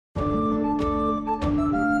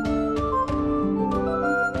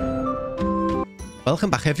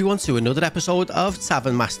Welcome back everyone to another episode of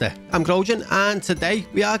Tavern Master. I'm Grojan and today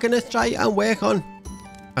we are going to try and work on...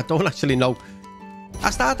 I don't actually know.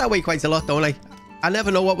 I start that way quite a lot, don't I? I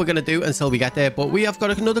never know what we're going to do until we get there, but we have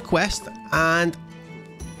got another quest and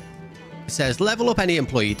it says level up any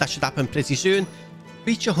employee. That should happen pretty soon.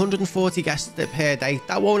 Reach 140 guests per day.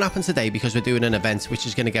 That won't happen today because we're doing an event which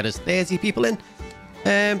is going to get us 30 people in.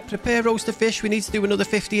 Prepare roasted fish. We need to do another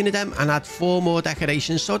 15 of them and add 4 more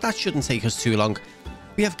decorations, so that shouldn't take us too long.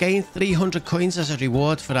 We have gained 300 coins as a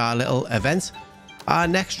reward for our little event. Our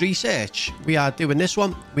next research, we are doing this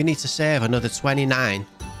one. We need to serve another 29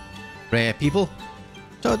 rare people,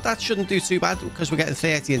 so that shouldn't do too bad because we're getting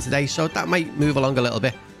 30 in today, so that might move along a little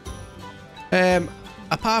bit.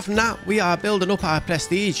 Apart from that, we are building up our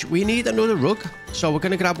prestige. We need another rug, so we're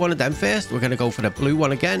going to grab one of them first. We're going to go for the blue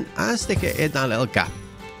one again and stick it in that little gap.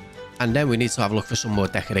 And then we need to have a look for some more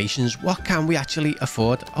decorations. What can we actually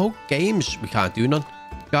afford? Oh, games. We can't do none.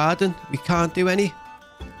 Garden. We can't do any.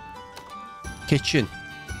 Kitchen.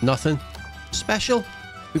 Nothing. Special.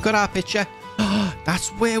 We've got our picture. That's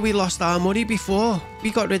where we lost our money before.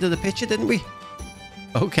 We got rid of the picture, didn't we?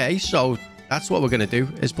 Okay, so that's what we're going to do,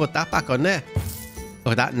 is put that back on there.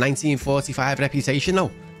 Look at that, 1945 reputation now.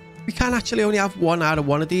 We can actually only have 1 out of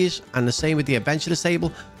 1 of these, and the same with the adventurers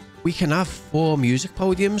table. We can have 4 music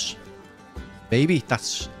podiums. Maybe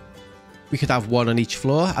that's... We could have 1 on each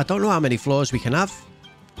floor. I don't know how many floors we can have.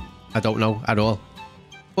 I don't know at all.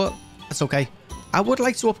 But that's okay. I would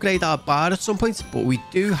like to upgrade our bar at some point, but we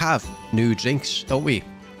do have new drinks, don't we?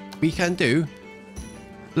 We can do...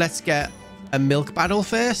 Let's get a milk barrel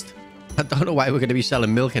first. I don't know why we're going to be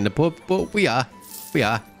selling milk in the pub, but we are. We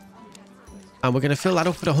are. And we're going to fill that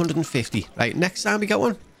up for 150. Right, next time we get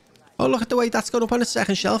one. Oh, look at the way that's gone up on the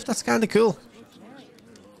second shelf. That's kind of cool.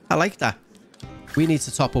 I like that. We need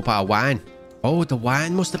to top up our wine. Oh, the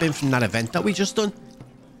wine must have been from that event that we just done.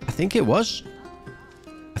 I think it was.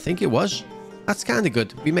 I think it was. That's kind of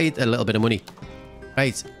good. We made a little bit of money.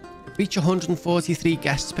 Right. Reach 143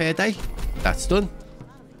 guests per day. That's done.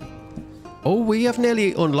 Oh, we have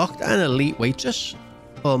nearly unlocked an elite waitress.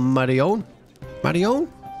 Or Marion.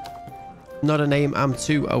 Marion? Not a name I'm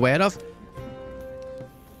too aware of.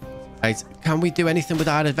 Right, can we do anything with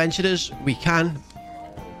our adventurers? We can.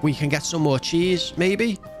 We can get some more cheese,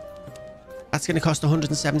 maybe. That's going to cost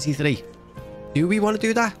 173. Do we want to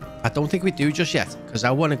do that? I don't think we do just yet, because I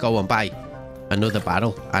want to go and buy another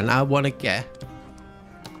barrel. And I want to get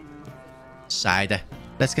cider.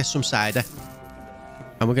 Let's get some cider.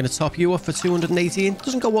 And we're going to top you up for 218.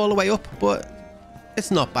 Doesn't go all the way up, but it's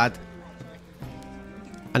not bad.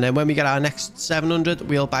 And then when we get our next 700,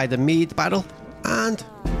 we'll buy the mead barrel and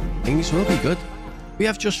things will be good. We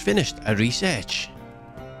have just finished a research.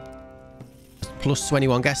 Plus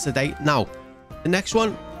 21 guests a day. Now, the next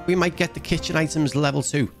one, we might get the kitchen items level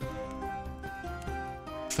 2.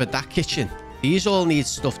 For that kitchen, these all need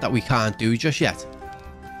stuff that we can't do just yet.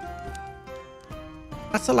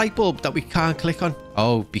 That's a light bulb that we can't click on.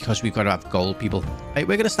 Oh, because we've got to have gold, people. Right,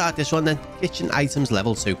 we're going to start this one then. Kitchen items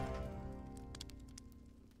level 2.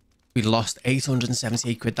 We lost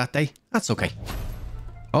 878 quid that day. That's okay.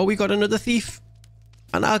 Oh, we got another thief.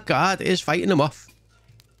 And our guard is fighting him off.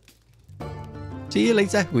 See you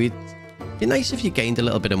later. It'd be nice if you gained a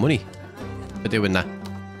little bit of money for doing that.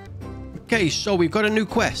 Okay, so we've got a new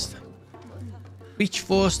quest. Reach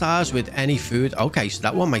 4 stars with any food. Okay, so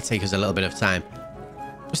that one might take us a little bit of time.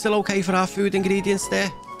 We're still okay for our food ingredients there.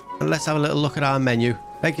 And let's have a little look at our menu.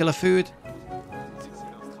 Regular food.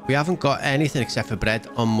 We haven't got anything except for bread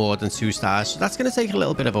on more than 2 stars, so that's going to take a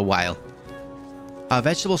little bit of a while. Our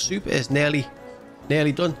vegetable soup is nearly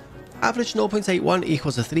done. Average 0.81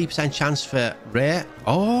 equals a 3% chance for rare.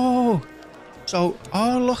 Oh, so,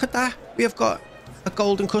 oh, look at that. We have got a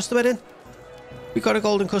golden customer in. We got a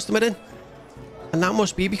golden customer in. And that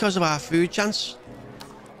must be because of our food chance.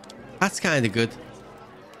 That's kind of good.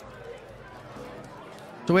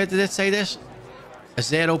 So where did it say this? A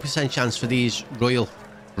 0% chance for these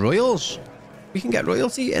royals. We can get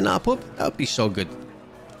royalty in our pub. That would be so good.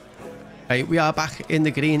 Right, we are back in the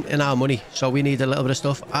green in our money, so we need a little bit of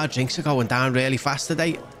stuff. Our drinks are going down really fast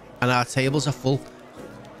today and our tables are full.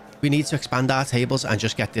 We need to expand our tables and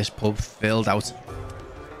just get this pub filled out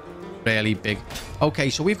really big. Okay,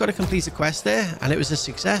 so we've got to complete a quest there and it was a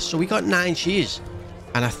success. So we got 9 cheese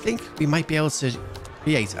and I think we might be able to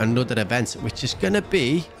create another event, which is going to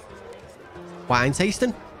be wine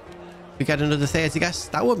tasting. We get another 30 guests.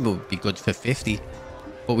 That one would be good for 50,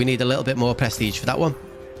 but we need a little bit more prestige for that one.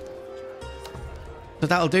 So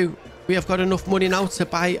that'll do. We have got enough money now to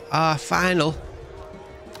buy our final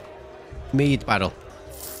mead barrel.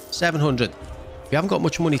 700. We haven't got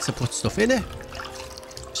much money to put stuff in it.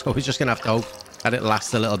 So we're just going to have to hope that it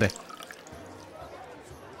lasts a little bit.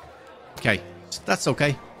 Okay, that's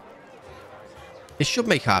okay. It should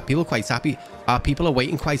make our people quite happy. Our people are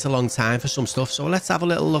waiting quite a long time for some stuff. So let's have a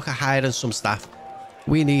little look at hiring some staff.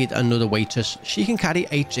 We need another waitress. She can carry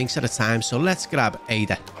 8 drinks at a time. So let's grab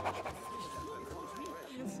Ada.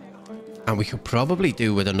 And we could probably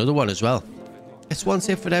do with another one as well. It's one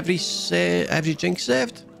tip for every drink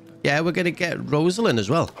served. Yeah, we're going to get Rosalind as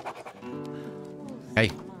well.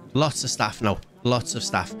 Okay, lots of staff now. Lots of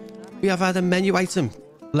staff. We have had a menu item.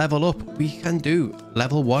 Level up. We can do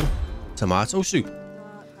level 1 tomato soup.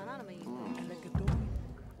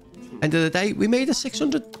 End of the day, we made a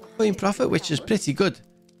 600 coin profit, which is pretty good.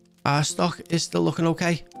 Our stock is still looking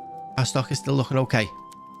okay. Our stock is still looking okay.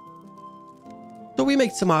 So we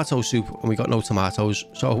make tomato soup and we got no tomatoes.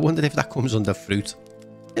 So I wondered if that comes under fruit.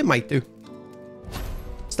 It might do.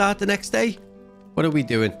 Start the next day. What are we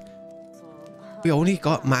doing? We only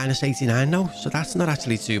got minus 89 now. So that's not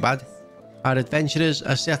actually too bad. Our adventurers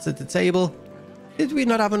are sat at the table. Did we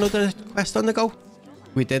not have another quest on the go?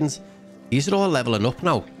 We didn't. These are all leveling up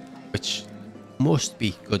now, which must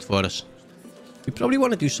be good for us. We probably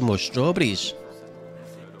want to do some more strawberries.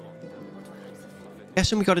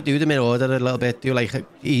 Guessing we got to do them in order a little bit. Do like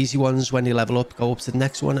easy ones when you level up. Go up to the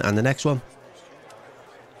next one and the next one.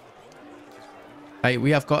 Right,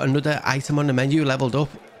 we have got another item on the menu leveled up.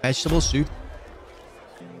 Vegetable soup.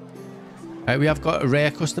 Right, we have got a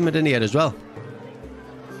rare customer in here as well.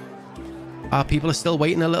 Our people are still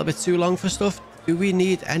waiting a little bit too long for stuff. Do we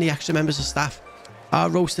need any extra members of staff? Our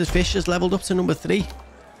roasted fish is leveled up to number 3.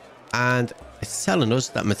 And it's telling us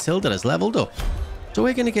that Matilda has leveled up. So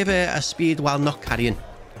we're going to give her a speed while not carrying.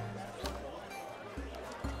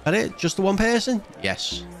 That it? Just the one person?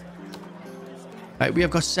 Yes. Right, we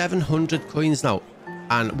have got 700 coins now.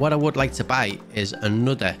 And what I would like to buy is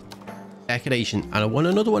another decoration. And I want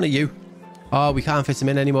another one of you. Oh, we can't fit him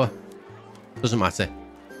in anymore. Doesn't matter.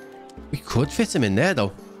 We could fit him in there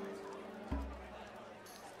though.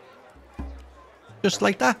 Just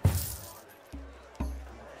like that.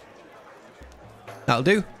 That'll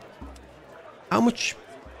do. How much?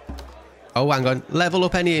 Oh, hang on. Level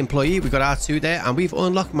up any employee. We got R2 there. And we've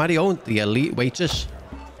unlocked Marion, the elite waitress.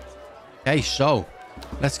 Okay, so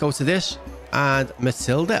let's go to this. And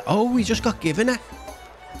Matilda. Oh, we just got given her.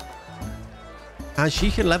 And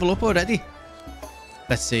she can level up already.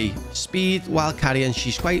 Let's see. Speed while carrying.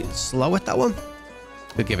 She's quite slow at that one.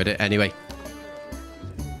 We'll give it anyway.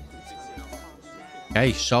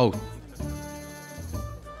 Okay, so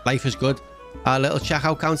life is good. Our little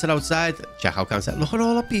checkout counter outside. Checkout counter. Look at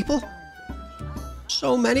all the people.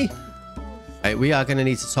 So many. Right, we are going to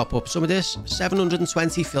need to top up some of this.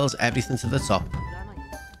 720 fills everything to the top.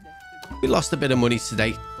 We lost a bit of money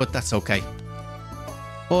today, but that's okay.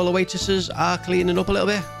 All the waitresses are cleaning up a little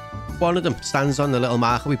bit. One of them stands on the little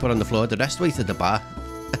marker we put on the floor. The rest wait at the bar.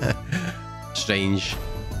 Strange.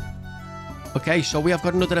 Okay, so we have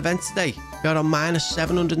got another event today. We are on minus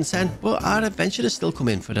 710, but our adventurers still come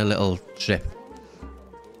in for a little trip.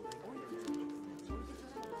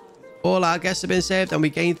 All our guests have been saved and we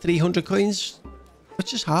gained 300 coins,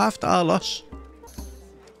 which is half our loss.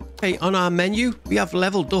 Okay, on our menu, we have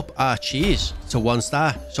leveled up our cheese to 1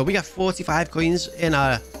 star. So we got 45 coins in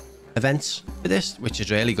our events for this, which is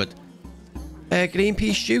really good. Green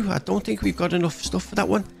pea stew. I don't think we've got enough stuff for that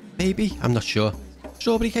one. Maybe. I'm not sure.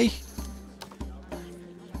 Strawberry cake.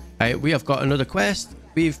 Right, we have got another quest.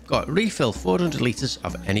 We've got refill 400 litres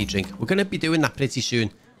of any drink. We're going to be doing that pretty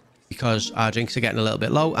soon because our drinks are getting a little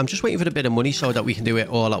bit low. I'm just waiting for a bit of money so that we can do it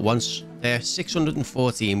all at once.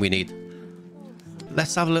 614 we need.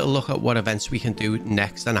 Let's have a little look at what events we can do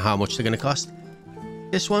next and how much they're going to cost.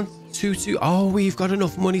 This one, 2. Oh, we've got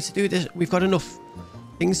enough money to do this. We've got enough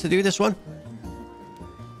things to do this one.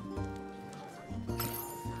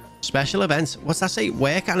 Special events. What's that say?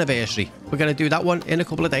 Work anniversary. We're going to do that one in a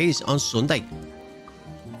couple of days on Sunday.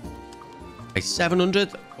 Okay,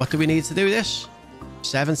 700. What do we need to do this?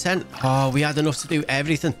 710. Oh, we had enough to do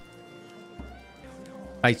everything.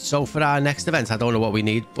 Right, so for our next event, I don't know what we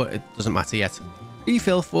need, but it doesn't matter yet.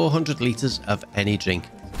 Refill 400 litres of any drink.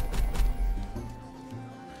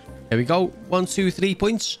 There we go. 1, 2, 3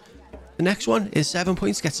 points. The next one is 7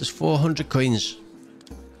 points. Gets us 400 coins.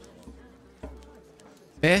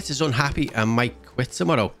 Bert is unhappy and might quit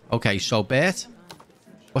tomorrow. Okay, so Bert,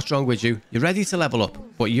 what's wrong with you? You're ready to level up,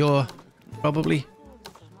 but you're probably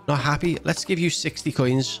not happy. Let's give you 60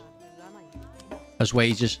 coins as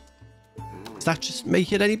wages. Does that just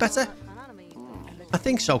make it any better? I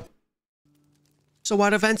think so. So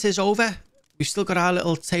our event is over. We've still got our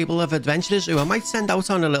little table of adventurers who I might send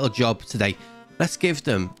out on a little job today. Let's give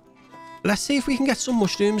them let's see if we can get some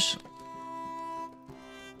mushrooms.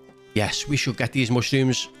 Yes, we should get these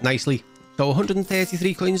mushrooms nicely. So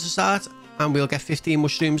 133 coins to start, and we'll get 15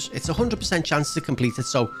 mushrooms. It's a 100% chance to complete it,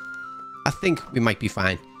 so I think we might be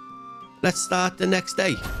fine. Let's start the next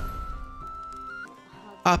day.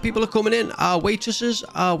 Our people are coming in. Our waitresses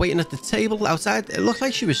are waiting at the table outside. It looked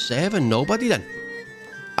like she was serving nobody then.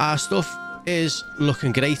 Our stuff is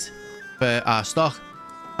looking great for our stock.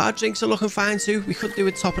 Our drinks are looking fine too. We could do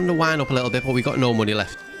with topping the wine up a little bit, but we got no money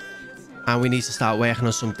left. And we need to start working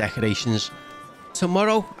on some decorations.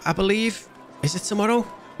 Tomorrow, I believe, is it tomorrow?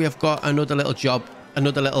 We have got another little job,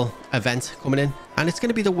 another little event coming in. And it's going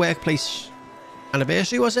to be the workplace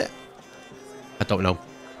anniversary, was it? I don't know.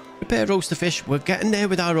 Prepare roasted fish. We're getting there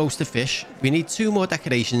with our roasted fish. We need 2 more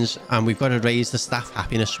decorations and we've got to raise the staff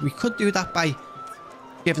happiness. We could do that by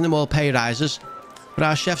giving them all pay rises. But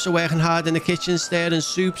our chefs are working hard in the kitchen, stirring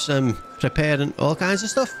soups and preparing all kinds of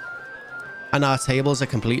stuff. And our tables are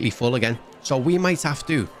completely full again. So we might have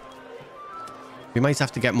to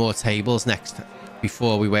get more tables next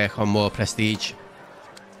before we work on more prestige.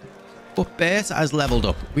 But Bert has leveled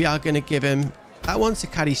up. We are going to give him that one to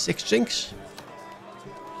carry 6 drinks.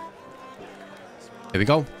 There we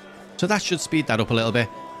go. So that should speed that up a little bit.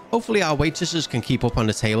 Hopefully our waitresses can keep up on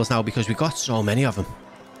the tables now because we've got so many of them.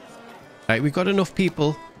 Right, we've got enough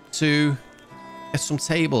people to get some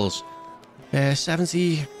tables.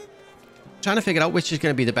 70. Trying to figure out which is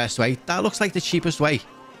going to be the best way. That looks like the cheapest way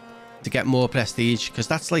to get more prestige because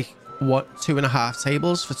that's like, what, 2.5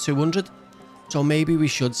 tables for 200. So maybe we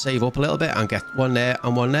should save up a little bit and get one there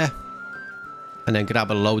and one there. And then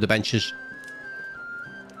grab a load of benches.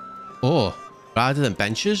 Or rather than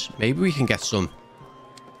benches, maybe we can get some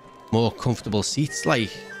more comfortable seats. Like,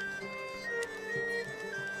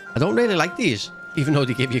 I don't really like these, even though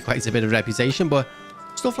they give you quite a bit of reputation, but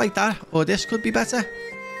stuff like that or this could be better.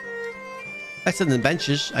 Better than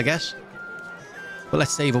benches, I guess. But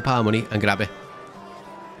let's save up our money and grab it.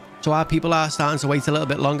 So our people are starting to wait a little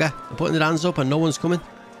bit longer. They're putting their hands up and no one's coming.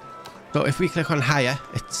 So if we click on hire,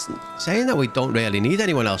 it's saying that we don't really need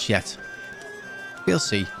anyone else yet. We'll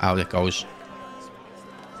see how it goes.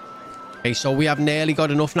 Okay, so we have nearly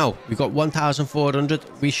got enough now. We've got 1,400.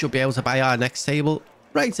 We should be able to buy our next table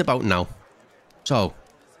right about now. So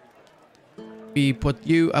we put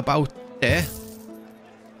you about there.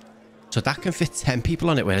 So that can fit 10 people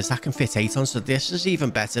on it, whereas that can fit 8 on. So this is even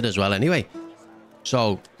better as well anyway.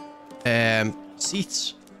 So,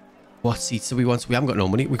 seats. What seats do we want? We haven't got no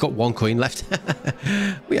money. We've got 1 coin left.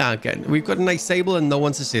 We've got a nice table and no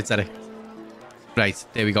one to sit at it. Right,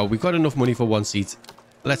 there we go. We've got enough money for 1 seat.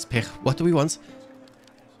 Let's pick. What do we want?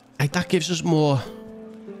 Like, that gives us more.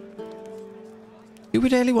 Do we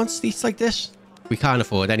really want seats like this? We can't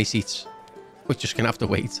afford any seats. We're just going to have to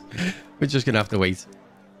wait. We're just going to have to wait.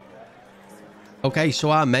 Okay, so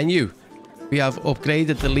our menu. We have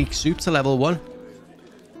upgraded the leek soup to level 1.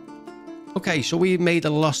 Okay, so we made a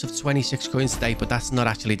loss of 26 coins today, but that's not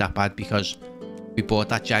actually that bad because we bought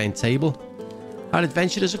that giant table. Our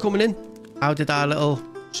adventurers are coming in. How did our little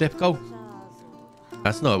trip go?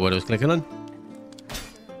 That's not what I was clicking on.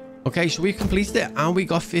 Okay, so we completed it and we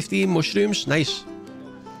got 15 mushrooms. Nice.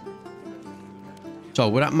 So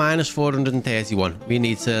we're at minus 431. We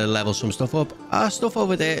need to level some stuff up. Our stuff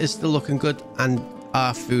over there is still looking good and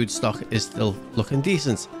our food stock is still looking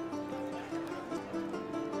decent.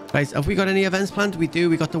 Right, have we got any events planned? We do.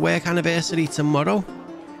 We got the work anniversary tomorrow.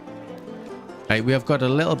 Right, we have got a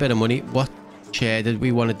little bit of money. What chair did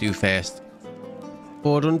we want to do first?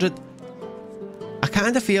 400. I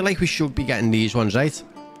kind of feel like we should be getting these ones, right?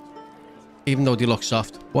 Even though they look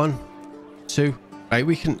soft. 1, 2. Right,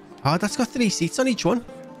 we can... Oh, that's got 3 seats on each one.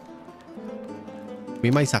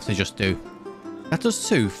 We might have to just do... That does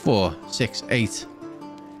 2, 4, 6, 8,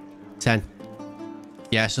 10.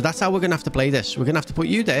 Yeah, so that's how we're going to have to play this. We're going to have to put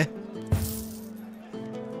you there.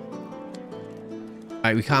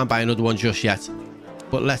 Right, we can't buy another one just yet.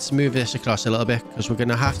 But let's move this across a little bit because we're going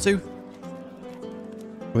to have to.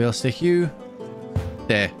 We'll stick you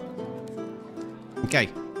there. Okay.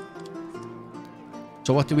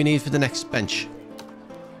 So what do we need for the next bench?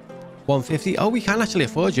 150. Oh, we can actually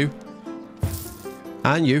afford you.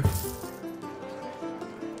 And you.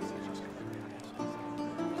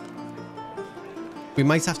 We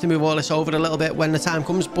might have to move all this over a little bit when the time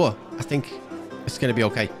comes, but I think it's going to be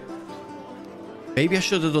okay. Maybe I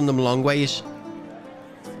should have done them long ways.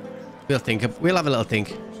 We'll have a little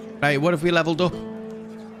think. Right, what have we leveled up?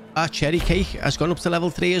 Our cherry cake has gone up to level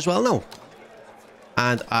 3 as well now.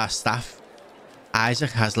 And our staff,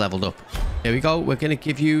 Isaac, has leveled up. There we go. We're going to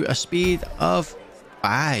give you a speed of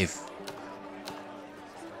 5.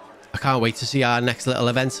 I can't wait to see our next little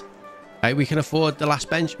event. Right, we can afford the last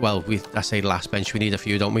bench. Well, I say last bench. We need a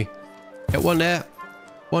few, don't we? Get one there.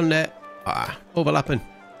 One there. Ah, overlapping.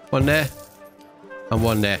 One there. And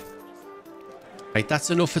one there. Right,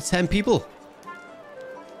 that's enough for 10 people.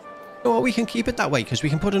 You know what? We can keep it that way because we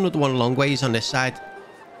can put another one long ways on this side.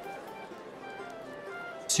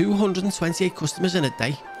 228 customers in a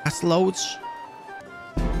day. That's loads.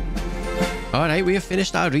 Alright, we have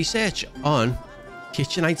finished our research on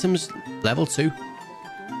kitchen items level 2.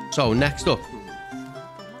 So next up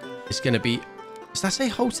is going to be, does that say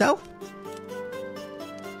hotel?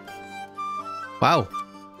 Wow.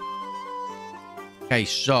 Okay,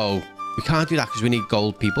 so we can't do that because we need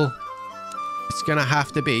gold, people. It's going to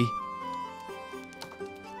have to be,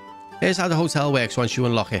 here's how the hotel works once you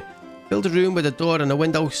unlock it. Build a room with a door and a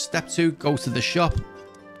window. Step 2, go to the shop.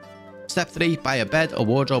 Step 3, buy a bed, a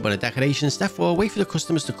wardrobe and a decoration. Step 4, wait for the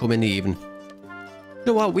customers to come in the evening. You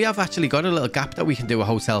know what? We have actually got a little gap that we can do a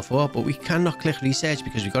hotel for, but we cannot click research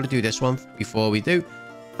because we've got to do this one before we do.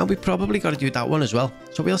 And we probably got to do that one as well.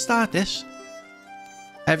 So we'll start this.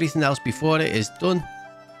 Everything else before it is done.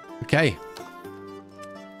 Okay.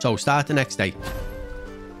 So start the next day.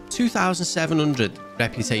 2,700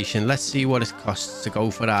 reputation. Let's see what it costs to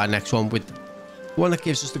go for our next one with the one that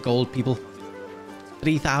gives us the gold, people.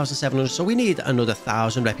 3,700. So we need another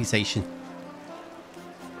 1,000 reputation.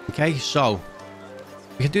 Okay, so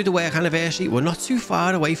we can do the work anniversary. We're not too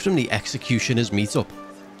far away from the executioners meetup.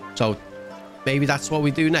 So maybe that's what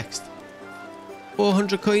we do next.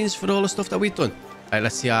 400 coins for all the stuff that we've done. Right,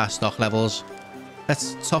 let's see our stock levels.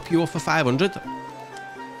 Let's top you up for 500.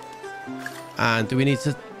 And do we need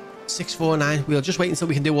to 649? We'll just wait until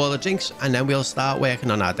we can do all the drinks and then we'll start working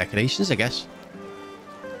on our decorations, I guess.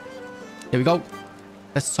 Here we go.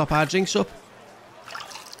 Let's top our drinks up.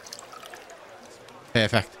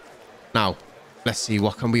 Perfect. Now, let's see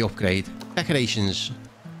what can we upgrade. Decorations.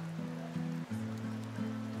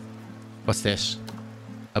 What's this?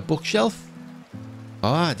 A bookshelf?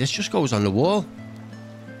 Ah, this just goes on the wall.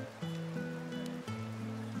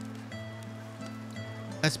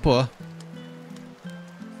 Let's put...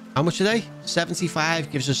 How much are they?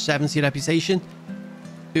 75 gives us 70 reputation.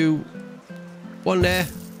 Do one there.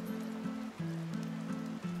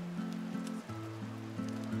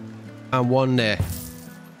 And one there.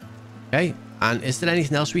 Okay. And is there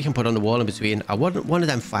anything else we can put on the wall in between? I want one of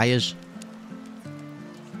them fires.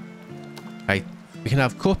 Right. We can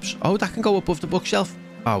have cups. Oh, that can go above the bookshelf.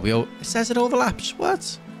 Oh, it says it overlaps.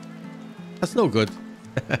 What? That's no good.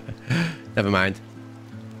 Never mind.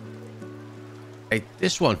 Right,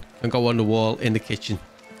 this one can go on the wall in the kitchen.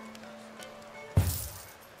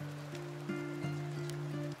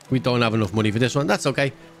 We don't have enough money for this one. That's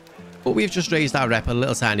okay. But we've just raised our rep a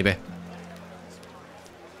little tiny bit.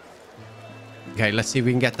 Okay, let's see if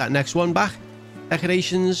we can get that next one back.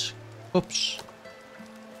 Decorations. Cups.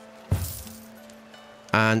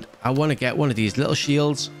 And I want to get one of these little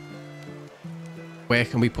shields. Where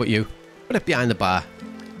can we put you? Put it behind the bar.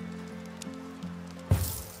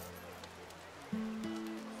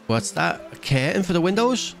 What's that? A curtain for the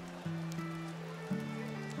windows?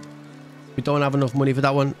 We don't have enough money for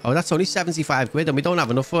that one. Oh, that's only 75 quid and we don't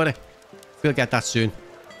have enough for it. We'll get that soon.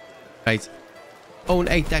 Right. Own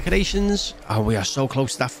 8 decorations. Oh, we are so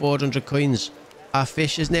close to that 400 coins. Our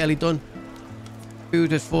fish is nearly done.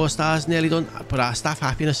 Food at 4 stars, nearly done. But our staff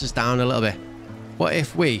happiness is down a little bit. What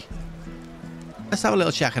if we... Let's have a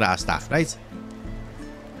little check at our staff, right?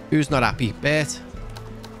 Who's not happy? Bert.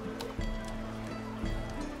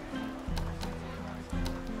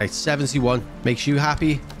 Right, 71 makes you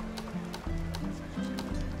happy.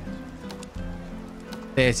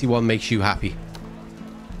 31 makes you happy.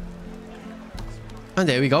 And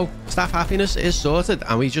there we go. Staff happiness is sorted.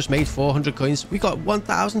 And we just made 400 coins. We got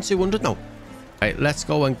 1,200 now. Right, let's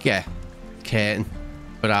go and get curtain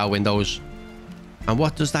for our windows. And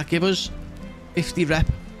what does that give us? 50 rep.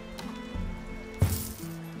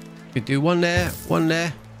 We do one there, one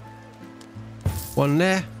there, one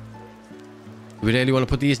there. Do we really want to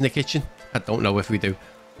put these in the kitchen? I don't know if we do.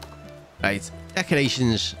 Right,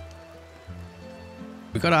 decorations.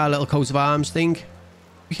 We got our little coat of arms thing.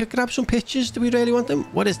 We could grab some pictures. Do we really want them?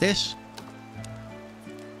 What is this?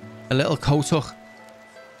 A little coat hook.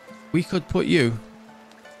 We could put you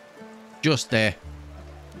just there.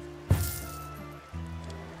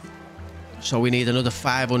 So we need another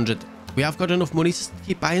 500. We have got enough money to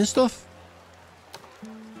keep buying stuff.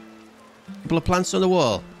 A couple of plants on the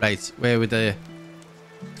wall. Right, where would the...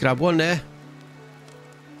 Grab one there.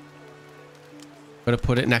 Gonna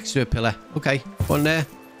put it next to a pillar. Okay, one there.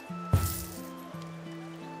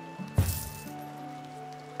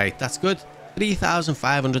 Right, that's good.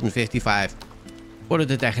 3,555. What are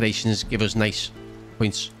the decorations give us nice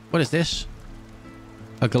points? What is this?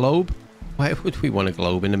 A globe? Why would we want a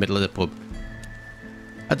globe in the middle of the pub?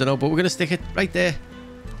 I don't know, but we're going to stick it right there.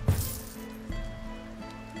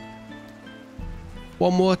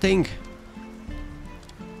 One more thing.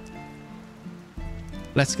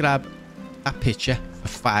 Let's grab that picture for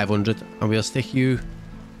 500 and we'll stick you...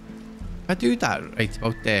 If I do that right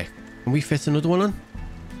about there, can we fit another one on?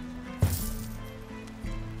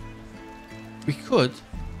 We could,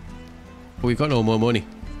 but we've got no more money.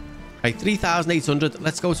 Right, 3,800.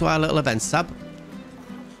 Let's go to our little events tab.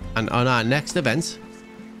 And on our next event,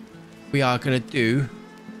 we are going to do...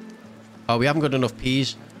 Oh, we haven't got enough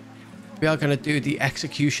peas. We are going to do the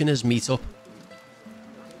Executioner's Meetup.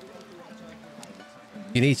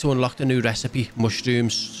 You need to unlock the new recipe,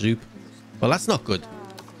 mushroom soup. Well, that's not good.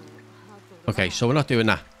 Okay, so we're not doing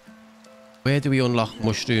that. Where do we unlock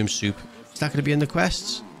mushroom soup? Is that going to be in the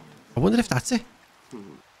quests? I wonder if that's it.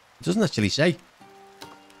 It doesn't actually say.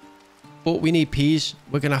 But we need peas.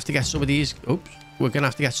 We're going to have to get some of these. Oops. We're going to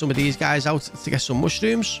have to get some of these guys out to get some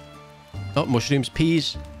mushrooms. Not mushrooms,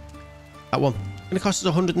 peas. That one. It's going to cost us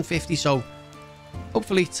 150, so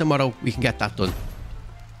hopefully tomorrow we can get that done.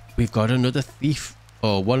 We've got another thief,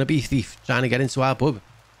 or wannabe thief, trying to get into our pub.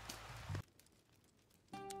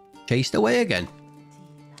 Chased away again.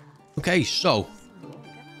 Okay, so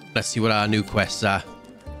let's see what our new quests are.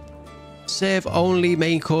 Serve only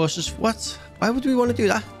main courses. What? Why would we want to do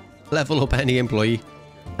that? Level up any employee.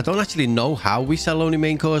 I don't actually know how we sell only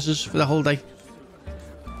main courses for the whole day.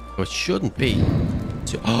 So it shouldn't be.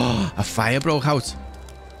 Oh, a fire broke out.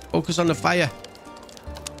 Focus on the fire.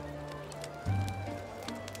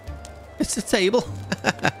 It's the table.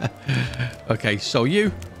 Okay, so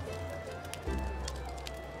you.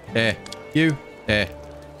 There. You. There.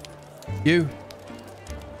 You.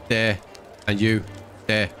 There. And you.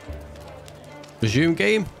 There. Resume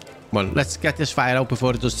game. Come on, let's get this fire out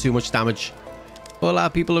before it does too much damage. All our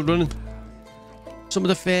people are running. Some of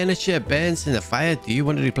the furniture burns in the fire. Do you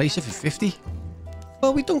want to replace it for 50?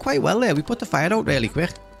 Well, we've done quite well there. We put the fire out really quick.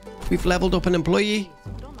 We've leveled up an employee.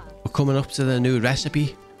 We're coming up to the new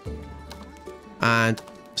recipe. And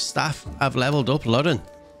staff have leveled up Lauren.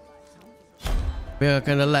 We're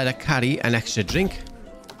going to let her carry an extra drink.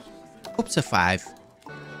 Up to 5.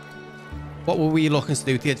 What were we looking to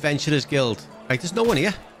do? The Adventurers Guild. Right, there's no one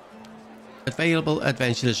here. Available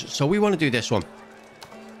adventurers. So we want to do this one.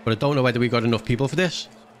 But I don't know whether we got enough people for this.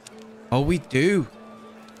 Oh, we do.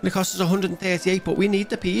 And it costs us 138, but we need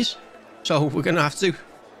the peas. So we're going to have to.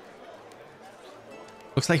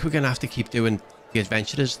 Looks like we're going to have to keep doing the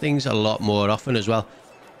adventurers things a lot more often as well.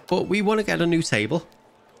 But we want to get a new table.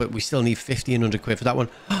 But we still need 1,500 quid for that one.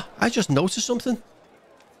 I just noticed something.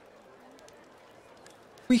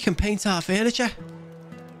 We can paint our furniture.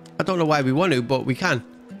 I don't know why we want to, but we can.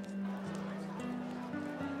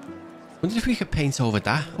 Wonder if we could paint over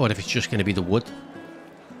that, or if it's just going to be the wood.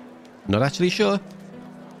 Not actually sure.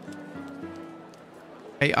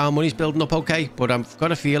 Hey, our money's building up okay, but I've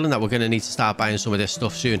got a feeling that we're going to need to start buying some of this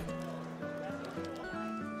stuff soon.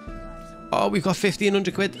 Oh, we've got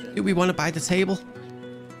 1,500 quid. Do we want to buy the table?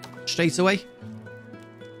 Straight away?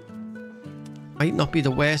 Might not be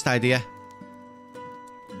the worst idea.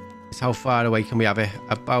 It's how far away can we have it?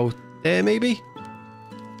 About there, maybe?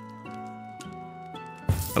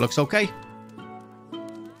 That looks okay.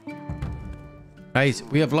 Right,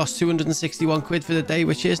 we have lost 261 quid for the day,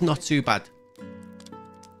 which is not too bad.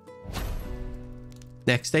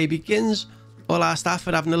 Next day begins. All our staff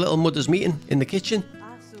are having a little mothers meeting in the kitchen.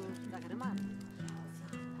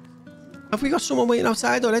 Have we got someone waiting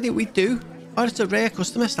outside already? We do. Or it's a rare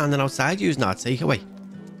customer standing outside using our takeaway.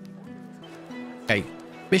 Okay,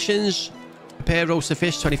 missions. Prepare roasted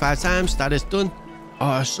fish 25 times. That is done.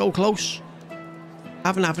 Oh, so close.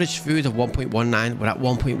 Have an average food of 1.19. We're at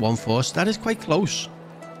 1.14, so that is quite close.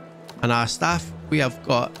 And our staff, we have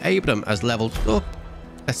got Abram has leveled up.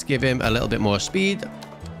 Let's give him a little bit more speed.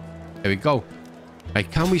 There we go.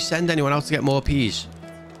 Right, can we send anyone out to get more peas?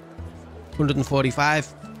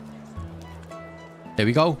 145. There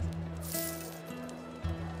we go.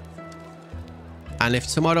 And if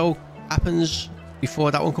tomorrow happens before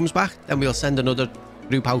that one comes back, then we'll send another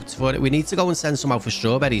group out for it. We need to go and send some out for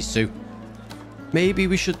strawberries too. Maybe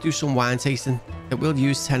we should do some wine tasting. It will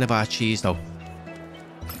use 10 of our cheese though.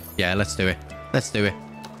 Yeah, let's do it. Let's do it.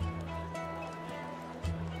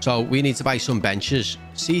 So we need to buy some benches.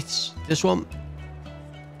 Seats. This one.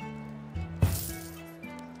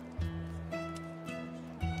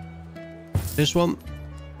 This one.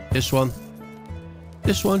 This one.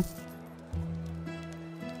 This one.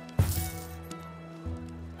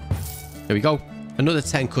 There we go. Another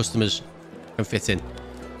 10 customers. can fit in.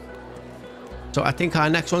 So I think our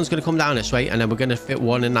next one's going to come down this way, and then we're going to fit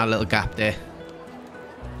one in that little gap there.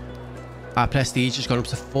 Our prestige has gone up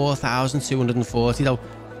to 4,240 though.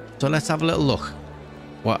 So let's have a little look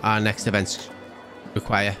what our next events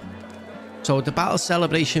require. So the battle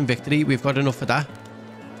celebration victory, we've got enough for that.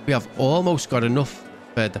 We have almost got enough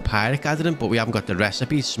for the pirate gathering, but we haven't got the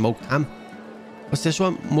recipe. Smoked ham. What's this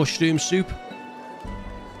one? Mushroom soup.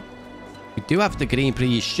 We do have the green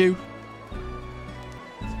peas stew.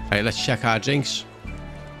 Right, let's check our drinks.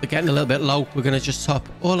 They're getting a little bit low. We're going to just top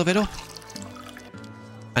all of it up.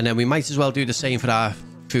 And then we might as well do the same for our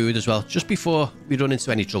food as well, just before we run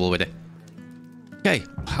into any trouble with it. Okay,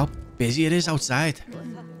 how busy it is outside.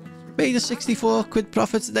 Made a 64 quid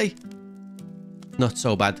profit today. Not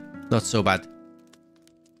so bad. Not so bad.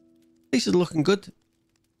 This is looking good.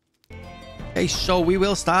 Okay, so we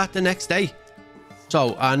will start the next day.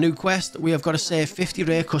 So our new quest, we have got to save 50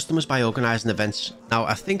 rare customers by organising events. Now,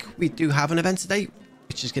 I think we do have an event today,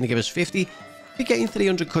 which is going to give us 50. We're getting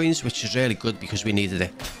 300 coins, which is really good because we needed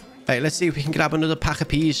it. Right, let's see if we can grab another pack of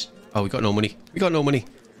peas. Oh, we got no money. We got no money.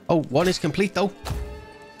 Oh, one is complete though.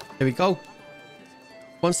 There we go.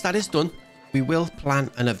 Once that is done, we will plan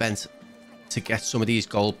an event to get some of these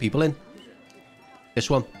gold people in. This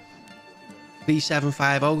one.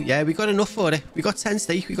 3750. Yeah, we got enough for it. We got 10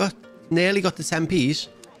 steak. We nearly got the 10 peas.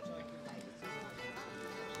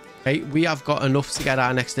 Okay, we have got enough to get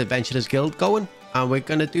our next Adventurers Guild going. And we're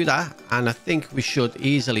going to do that. And I think we should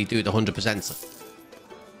easily do the 100%.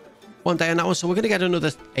 One day on that one. So we're going to get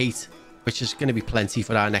another 8. Which is going to be plenty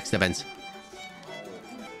for our next event.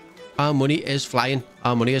 Our money is flying.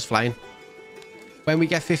 Our money is flying. When we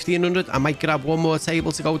get 1500, I might grab one more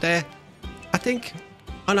table to go there. I think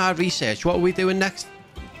on our research, what are we doing next?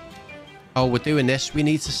 Oh, we're doing this. We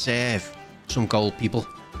need to save some gold people.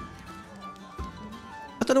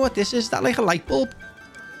 I don't know what this is. Is that like a light bulb?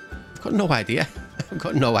 I've got no idea. I've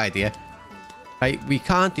got no idea. Right, we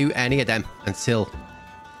can't do any of them until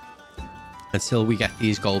we get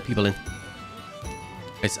these gold people in.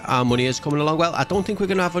 It's, our money is coming along well. I don't think we're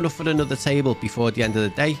going to have enough for another table before the end of the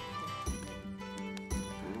day.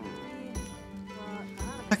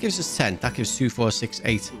 That gives us 10. That gives 2, 4, 6,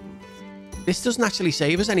 8. This doesn't actually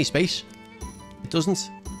save us any space. It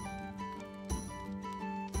doesn't.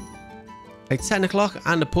 Like 10 o'clock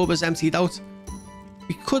and the pub is emptied out.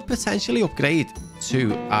 We could potentially upgrade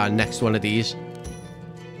to our next one of these.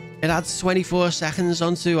 It adds 24 seconds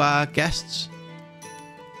onto our guests.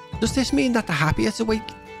 Does this mean that they're happier to wait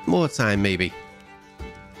more time, maybe?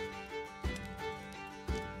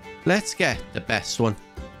 Let's get the best one.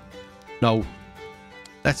 No.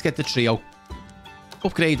 Let's get the trio.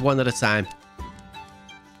 Upgrade one at a time.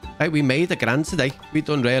 Right, we made a grand today. We've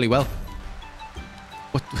done really well.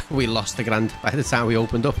 But we lost the grand by the time we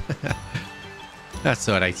opened up. That's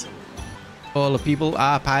alright. All the people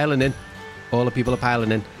are piling in. All the people are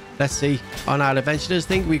piling in. Let's see. On our adventurers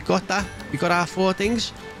thing, we got that. We got our 4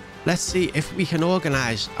 things. Let's see if we can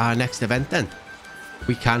organise our next event then.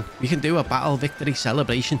 We can. We can do a battle victory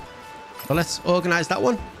celebration. So let's organise that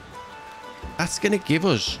one. That's going to give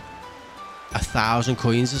us 1,000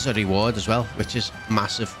 coins as a reward as well, which is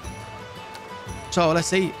massive. So let's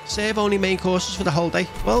see. Save only main courses for the whole day.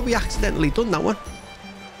 Well, we accidentally done that one.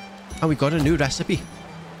 And we got a new recipe.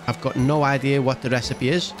 I've got no idea what the recipe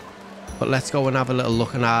is. But let's go and have a little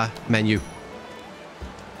look in our menu.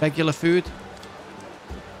 Regular food.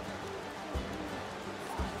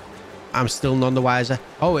 I'm still none the wiser.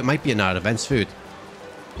 Oh, it might be in our events food.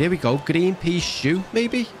 Here we go. Green pea stew,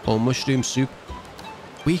 maybe? Or mushroom soup.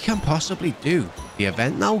 We can possibly do the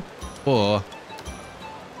event now. Or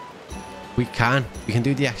we can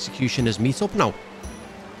do the executioner's meetup now.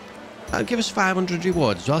 That'll give us 500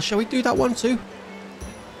 reward as well. Shall we do that one too?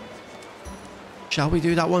 Shall we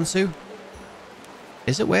do that one too?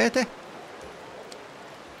 Is it worth it?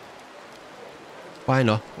 Why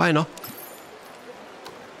not? Why not?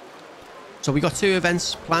 So we got 2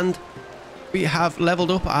 events planned. We have leveled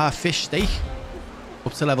up our fish steak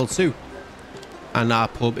up to level 2. And our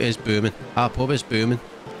pub is booming. Our pub is booming.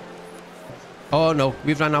 Oh no,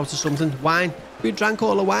 we've run out of something. Wine. We drank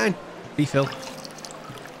all the wine. Refill.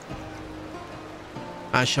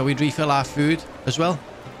 And shall we refill our food as well?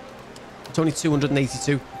 It's only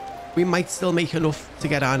 282. We might still make enough to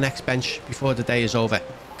get our next bench before the day is over.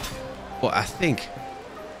 But I think...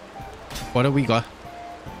 What have we got?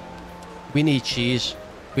 We need cheese.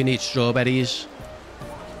 We need strawberries.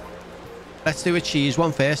 Let's do a cheese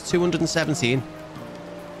one first. 217.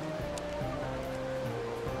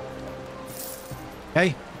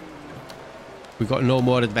 Okay. We've got no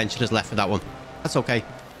more adventurers left for that one. That's okay.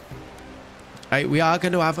 Right, we are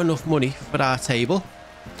going to have enough money for our table.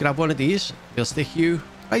 Grab one of these. We'll stick you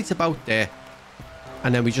right about there.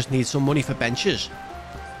 And then we just need some money for benches.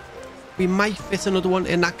 We might fit another one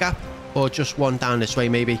in that gap. Or just one down this way,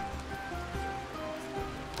 maybe.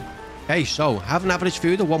 Okay, so have an average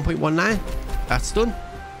food of 1.19. That's done.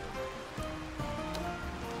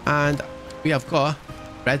 And we have got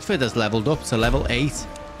Redford has leveled up to level 8.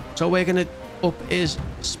 So we're going to up his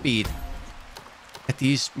speed. Get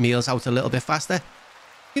these meals out a little bit faster.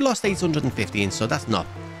 We lost 815, so that's not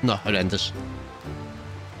horrendous.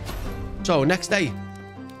 So next day.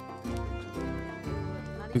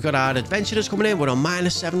 We've got our adventurers coming in. We're on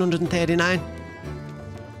minus 739.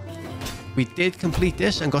 We did complete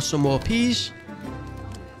this and got some more peas.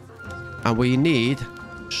 And we need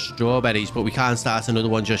strawberries, but we can't start another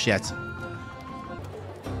one just yet.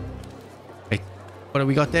 Right. What have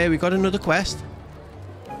we got there? We got another quest.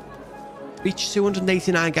 Reach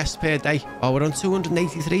 289 guests per day. Oh, we're on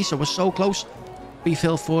 283, so we're so close.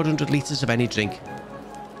 Refill 400 litres of any drink.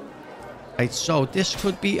 Right, so this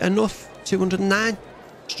could be enough. 209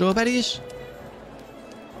 strawberries.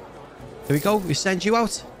 Here we go. We send you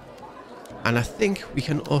out. And I think we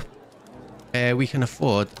can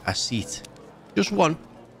afford a seat. Just one.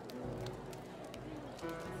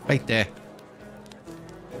 Right there.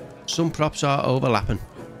 Some props are overlapping.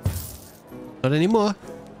 Not anymore.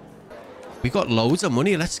 We got loads of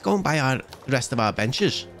money. Let's go and buy the rest of our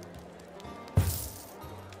benches.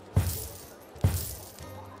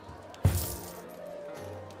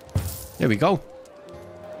 There we go.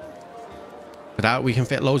 For that, we can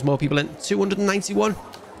fit loads more people in. 291.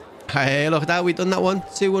 Hey, look at that. We've done that one.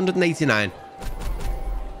 289.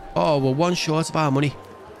 Oh, we're one short of our money.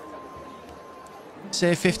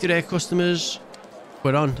 Say 50 rare customers.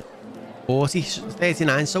 We're on 40,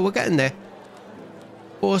 39, so we're getting there.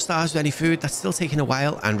 4 stars with any food. That's still taking a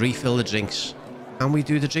while. And refill the drinks. Can we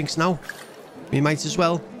do the drinks now? We might as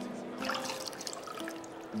well.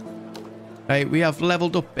 Right, we have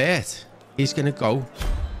leveled up Bert. He's going to go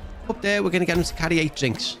up there. We're going to get him to carry 8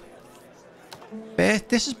 drinks. Bert,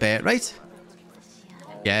 this is Bert, right?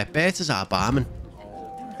 Yeah, Bert is our barman.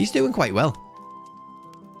 He's doing quite well.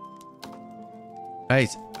 Right,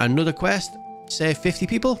 another quest. Save 50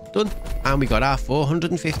 people. Done. And we got our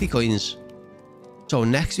 450 coins. So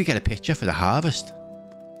next we get a picture for the harvest.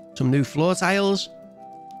 Some new floor tiles.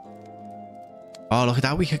 Oh, look at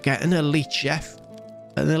that. We could get an elite chef.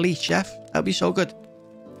 An elite chef. That'd be so good.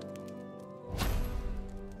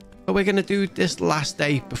 So we're going to do this last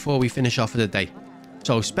day before we finish off for the day.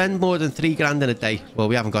 So spend more than 3 grand in a day. Well,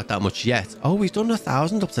 we haven't got that much yet. Oh, we've done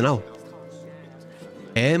 1,000 up to now.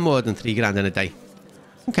 Earn more than 3 grand in a day.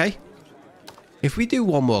 Okay. If we do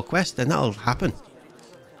one more quest, then that'll happen.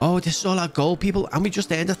 Oh, this is all our gold, people. And we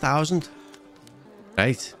just earned 1,000.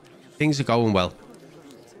 Right. Things are going well.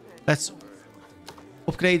 Let's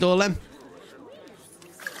upgrade all them.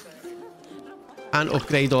 And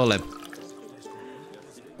upgrade all them.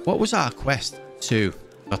 What was our quest? 2.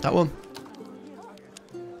 Not that one.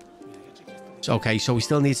 Okay, so we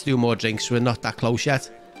still need to do more drinks. We're not that close yet.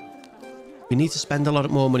 We need to spend a lot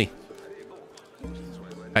more money.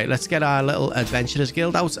 Right, let's get our little adventurers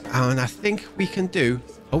guild out. And I think we can do...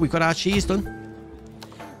 Oh, we've got our cheese done.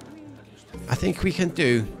 I think we can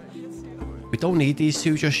do... We don't need these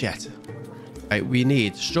 2 just yet. Right, we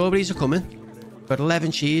need... Strawberries are coming. Got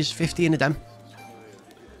 11 cheese, 15 of them.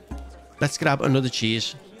 Let's grab another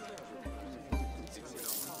cheese.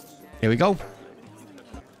 Here we go.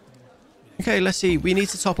 Okay, let's see. We need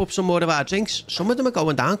to top up some more of our drinks. Some of them are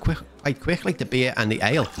going down quite quick, like the beer and the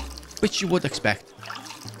ale, which you would expect.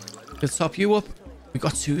 To top you up, we've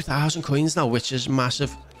got 2,000 coins now, which is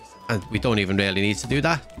massive. And we don't even really need to do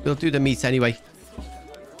that. We'll do the meat anyway.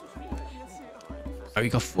 Right, we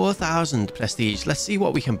got 4,000 prestige. Let's see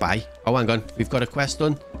what we can buy. Oh, hang on. We've got a quest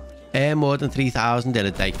done. Earn more than 3,000 in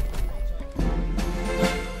a day.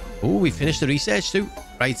 Oh, we finished the research too.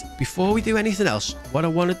 Right, before we do anything else, what I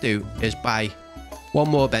want to do is buy one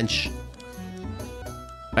more bench.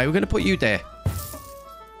 Right, we're going to put you there.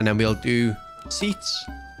 And then we'll do seats.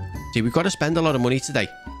 See, we've got to spend a lot of money today.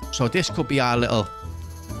 So this could be our little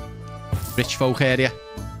rich folk area.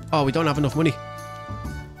 Oh, we don't have enough money.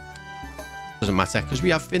 Doesn't matter, because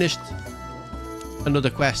we have finished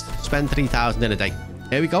another quest. Spend 3,000 in a day.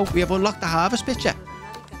 There we go. We have unlocked the harvest picture.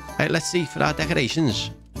 Right, let's see for our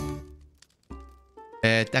decorations.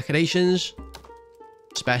 Decorations.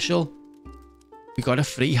 Special. We got a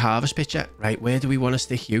free harvest picture. Right, where do we want to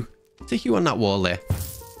stick you? Stick you on that wall there.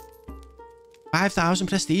 5,000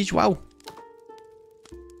 prestige. Wow.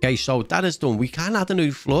 Okay, so that is done. We can add a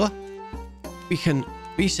new floor. We can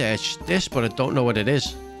research this, but I don't know what it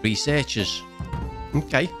is. Researchers.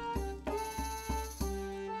 Okay.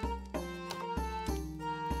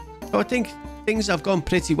 So I think things have gone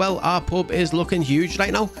pretty well. Our pub is looking huge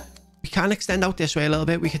right now. We can extend out this way a little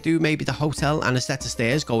bit. We could do maybe the hotel and a set of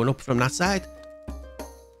stairs going up from that side.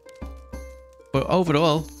 But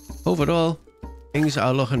overall, things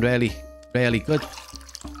are looking really, really good.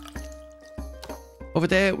 Over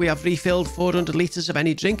there, we have refilled 400 litres of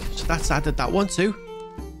any drink. So that's added that one too.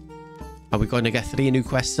 And we're going to get 3 new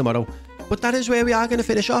quests tomorrow. But that is where we are going to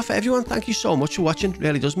finish off. Everyone, thank you so much for watching.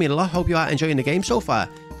 Really does mean a lot. Hope you are enjoying the game so far.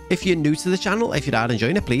 If you're new to the channel, if you are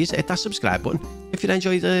enjoying it, please hit that subscribe button. If you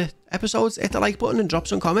enjoy the episodes, hit the like button and drop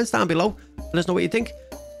some comments down below. Let us know what you think.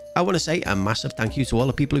 I want to say a massive thank you to all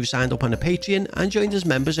the people who signed up on the Patreon and joined as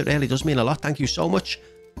members. It really does mean a lot. Thank you so much.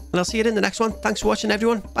 And I'll see you in the next one. Thanks for watching,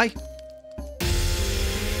 everyone. Bye.